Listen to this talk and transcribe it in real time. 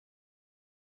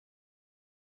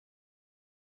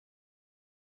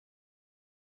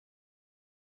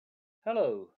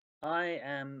Hello, I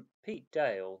am Pete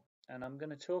Dale, and I'm going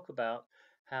to talk about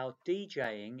how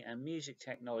DJing and music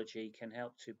technology can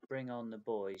help to bring on the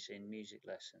boys in music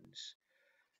lessons.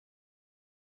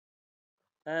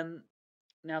 Um,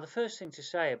 Now, the first thing to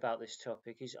say about this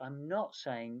topic is I'm not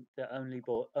saying that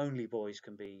only boys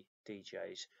can be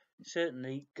DJs.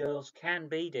 Certainly, girls can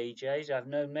be DJs. I've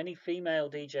known many female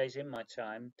DJs in my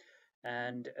time,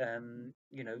 and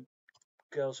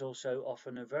girls also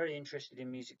often are very interested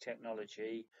in music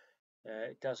technology.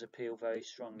 It does appeal very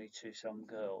strongly to some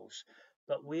girls.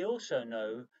 But we also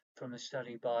know from a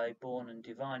study by Bourne and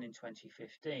Devine in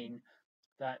 2015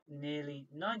 that nearly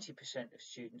 90% of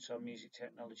students on music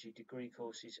technology degree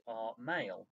courses are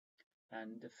male,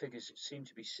 and the figures seem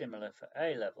to be similar for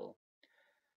A level.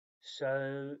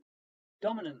 So,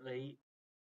 dominantly,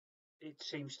 it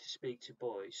seems to speak to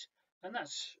boys. And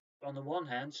that's, on the one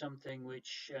hand, something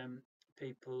which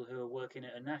people who are working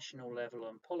at a national level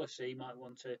on policy might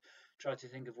want to try to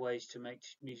think of ways to make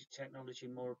music technology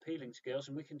more appealing to girls.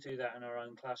 And we can do that in our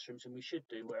own classrooms, and we should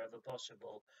do wherever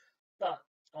possible. But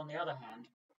on the other hand,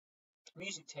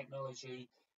 music technology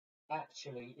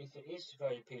actually, if it is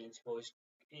very appealing to boys,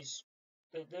 is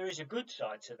there is a good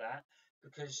side to that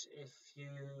because if you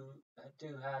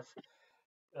do have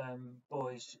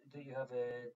boys that you have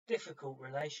a difficult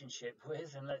relationship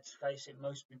with, and let's face it,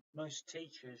 most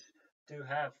teachers do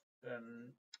have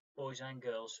boys and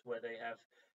girls where they have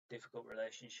difficult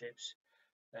relationships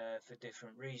for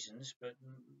different reasons. But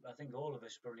I think all of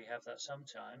us probably have that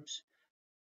sometimes.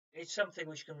 It's something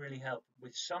which can really help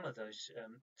with some of those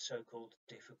so-called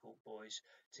difficult boys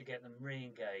to get them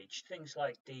re-engaged. Things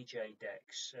like DJ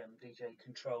decks, DJ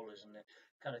controllers, and the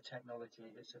kind of technology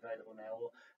that's available now,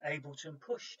 or Ableton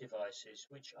push devices,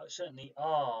 which certainly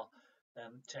are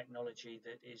technology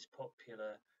that is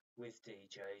popular with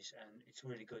DJs, and it's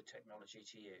really good technology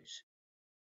to use.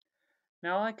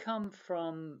 Now, I come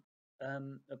from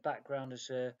a background as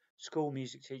a school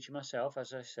music teacher myself,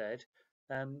 as I said,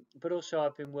 but also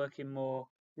I've been working more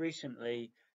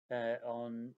recently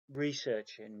on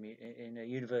research in a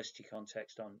university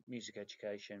context on music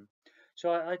education.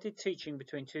 So I did teaching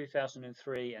between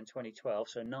 2003 and 2012,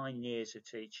 so 9 years of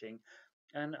teaching,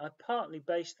 and I partly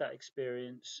based that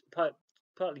experience,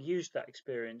 partly used that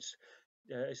experience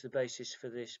as the basis for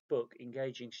this book,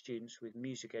 Engaging Students with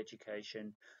Music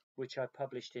Education, which I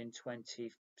published in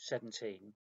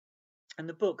 2017. And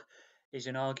the book is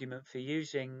an argument for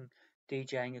using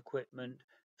DJing equipment,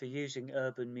 for using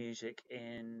urban music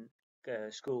in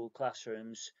school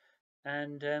classrooms.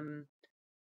 And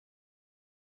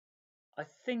I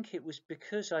think it was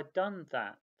because I'd done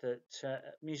that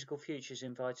Musical Futures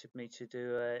invited me to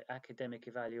do an academic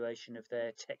evaluation of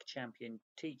their Tech Champion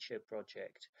Teacher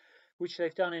project, which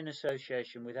they've done in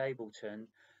association with Ableton.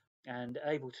 And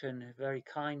Ableton have very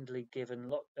kindly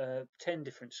given 10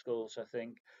 different schools, I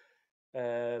think,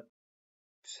 uh,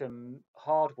 some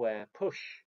hardware push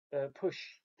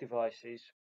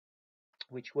devices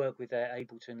which work with their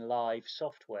Ableton Live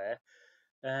software,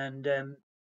 and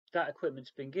that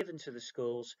equipment's been given to the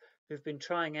schools who've been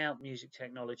trying out music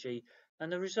technology,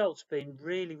 and the results been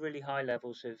really, really high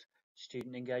levels of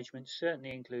student engagement,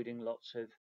 certainly including lots of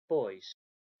boys.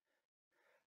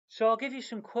 So I'll give you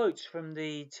some quotes from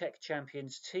the Tech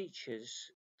Champions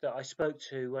teachers that I spoke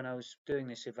to when I was doing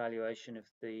this evaluation of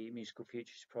the Musical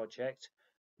Futures project.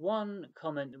 One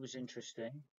comment that was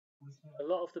interesting was that a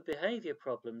lot of the behaviour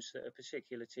problems that a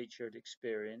particular teacher had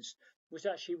experienced was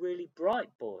actually really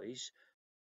bright boys,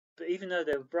 but even though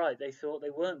they were bright, they thought they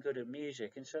weren't good at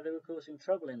music, and so they were causing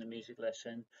trouble in the music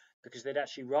lesson because they'd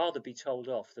actually rather be told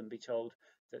off than be told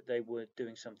that they were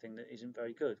doing something that isn't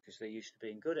very good because they're used to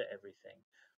being good at everything.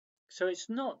 So it's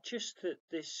not just that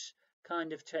this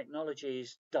kind of technology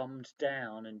is dumbed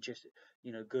down and just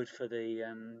good for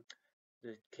the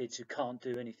kids who can't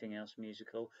do anything else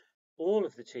musical. All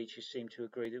of the teachers seem to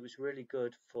agree that it was really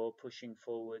good for pushing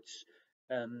forwards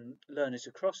learners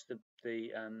across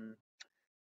the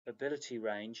ability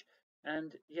range.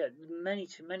 And yeah, many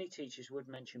teachers would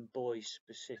mention boys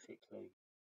specifically.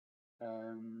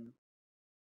 Um,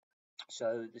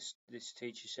 So this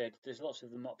teacher said, "There's lots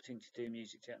of them opting to do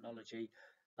music technology.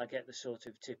 I get the sort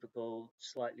of typical,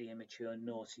 slightly immature,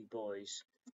 naughty boys."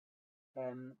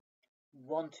 Um,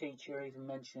 One teacher even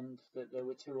mentioned that there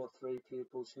were two or three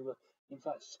pupils who were, in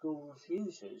fact, school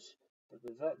refusers. But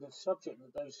the subject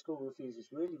that those school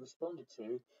refusers really responded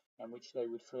to, and which they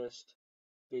would first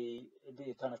be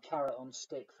a kind of carrot on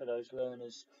stick for those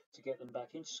learners to get them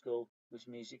back into school, was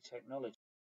music technology.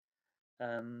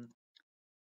 Um,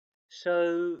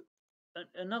 so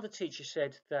another teacher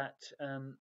said that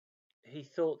he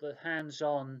thought that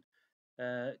hands-on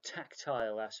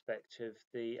tactile aspect of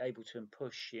the Ableton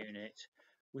Push unit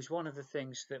was one of the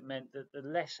things that meant that the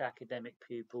less academic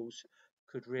pupils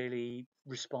could really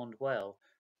respond well.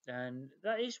 And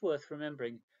that is worth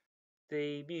remembering.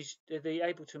 The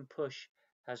Ableton Push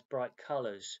has bright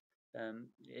colours.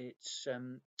 It's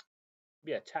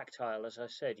yeah, tactile, as I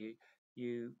said.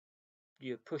 You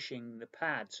you're pushing the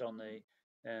pads on the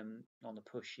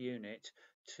push unit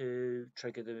to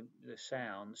trigger the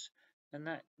sounds, and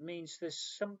that means there's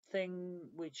something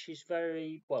which is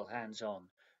very well hands-on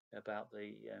about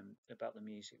the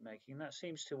music making. That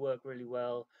seems to work really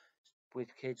well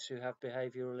with kids who have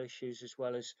behavioural issues, as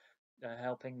well as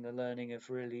helping the learning of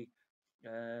really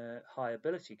high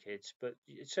ability kids. But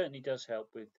it certainly does help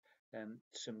with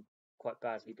some quite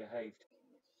badly behaved,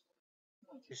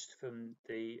 not just from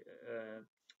the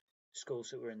schools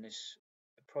that were in this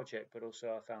project, but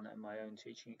also I found that in my own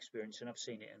teaching experience, and I've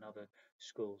seen it in other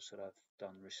schools that I've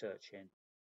done research in.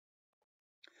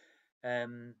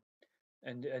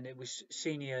 And it was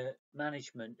senior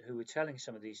management who were telling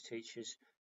some of these teachers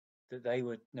that they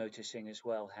were noticing as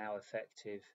well how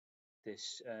effective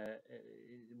this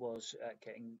was at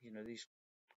getting these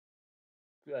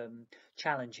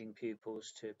challenging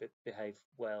pupils to behave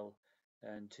well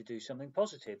and to do something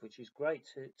positive, which is great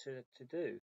to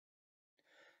do.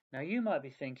 Now you might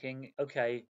be thinking,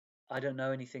 okay, I don't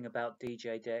know anything about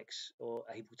DJ decks or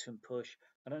Ableton Push.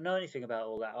 I don't know anything about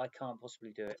all that. I can't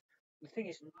possibly do it. The thing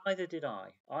is, neither did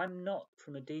I. I'm not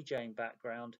from a DJing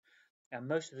background, and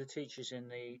most of the teachers in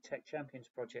the Tech Champions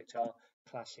project are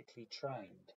classically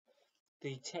trained.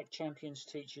 The Tech Champions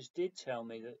teachers did tell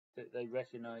me that they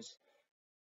recognised,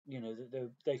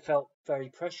 that they felt very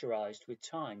pressurised with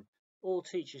time. All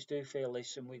teachers do feel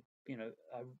this, and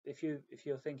if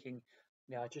you're thinking,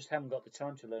 yeah, I just haven't got the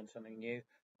time to learn something new,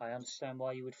 I understand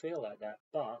why you would feel like that.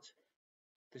 But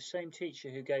the same teacher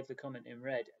who gave the comment in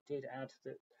red did add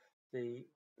that the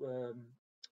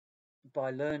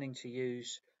by learning to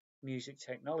use music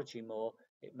technology more,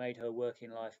 it made her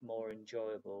working life more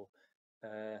enjoyable.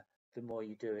 The more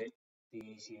you do it, the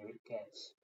easier it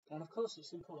gets. And of course,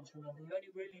 it's important to remember you only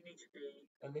really need to be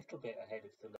a little bit ahead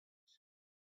of the learners.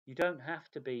 You don't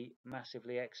have to be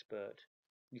massively expert.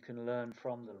 You can learn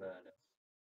from the learner.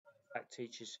 In fact,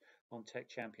 teachers on Tech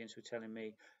Champions were telling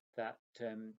me that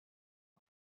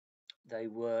they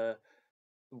were,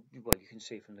 well, you can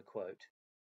see from the quote,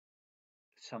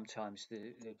 sometimes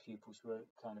the pupils were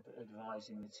kind of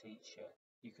advising the teacher.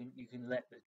 You can let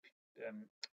the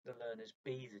learners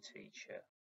be the teacher,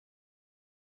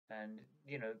 and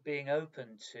being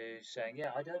open to saying,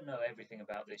 yeah, I don't know everything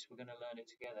about this. We're going to learn it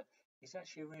together. It's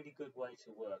actually a really good way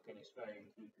to work, and it's very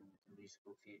in keeping with the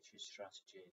Musical Futures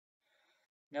strategy.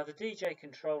 Now, the DJ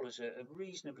controllers are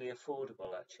reasonably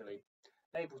affordable, actually.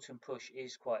 Ableton Push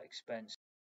is quite expensive,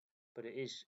 but it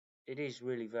is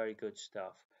really very good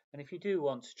stuff. And if you do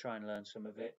want to try and learn some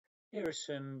of it, here are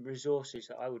some resources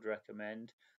that I would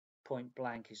recommend. Point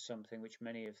Blank is something which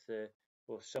many of the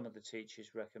or some of the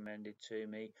teachers recommended to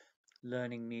me.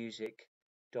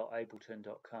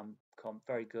 Learningmusic.ableton.com,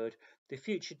 very good. The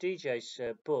Future DJ's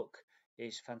book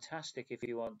is fantastic if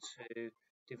you want to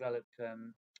develop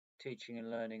teaching and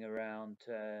learning around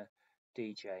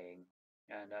DJing.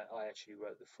 And I actually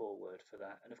wrote the foreword for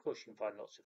that. And of course, you can find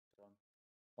lots of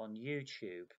on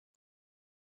YouTube.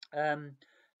 Um,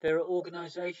 there are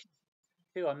organisations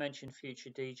too. I mentioned Future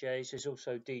DJs. There's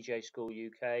also DJ School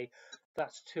UK.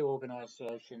 That's two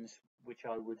organisations which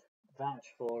I would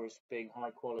vouch for as being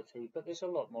high quality, but there's a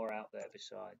lot more out there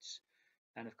besides.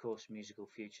 And of course, Musical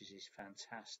Futures is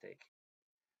fantastic.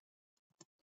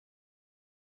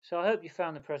 So I hope you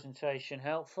found the presentation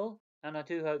helpful, and I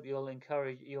do hope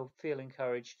you'll feel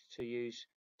encouraged to use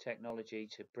technology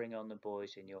to bring on the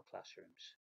boys in your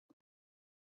classrooms.